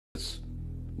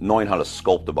knowing how to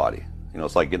sculpt the body. You know,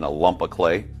 it's like getting a lump of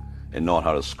clay and knowing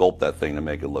how to sculpt that thing to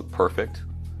make it look perfect.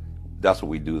 That's what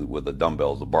we do with the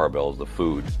dumbbells, the barbells, the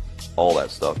food, all that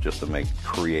stuff, just to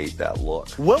create that look.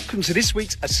 Welcome to this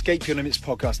week's Escape Your Limits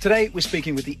podcast. Today, we're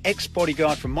speaking with the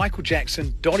ex-bodyguard from Michael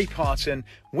Jackson, Dolly Parton,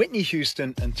 Whitney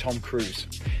Houston, and Tom Cruise.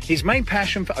 His main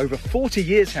passion for over 40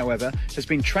 years, however, has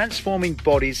been transforming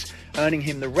bodies, earning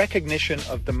him the recognition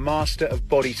of the master of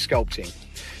body sculpting.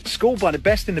 Schooled by the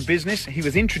best in the business, he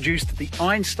was introduced to the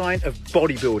Einstein of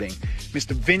bodybuilding,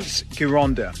 Mr. Vince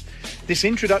Gironda. This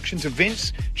introduction to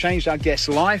Vince changed our guest's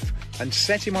life and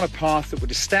set him on a path that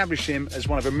would establish him as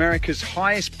one of America's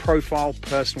highest profile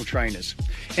personal trainers.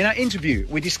 In our interview,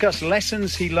 we discussed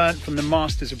lessons he learned from the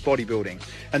masters of bodybuilding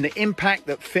and the impact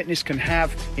that fitness can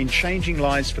have in changing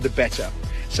lives for the better.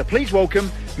 So please welcome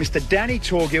Mr. Danny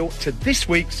Torgl to this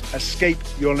week's Escape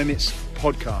Your Limits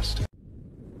podcast.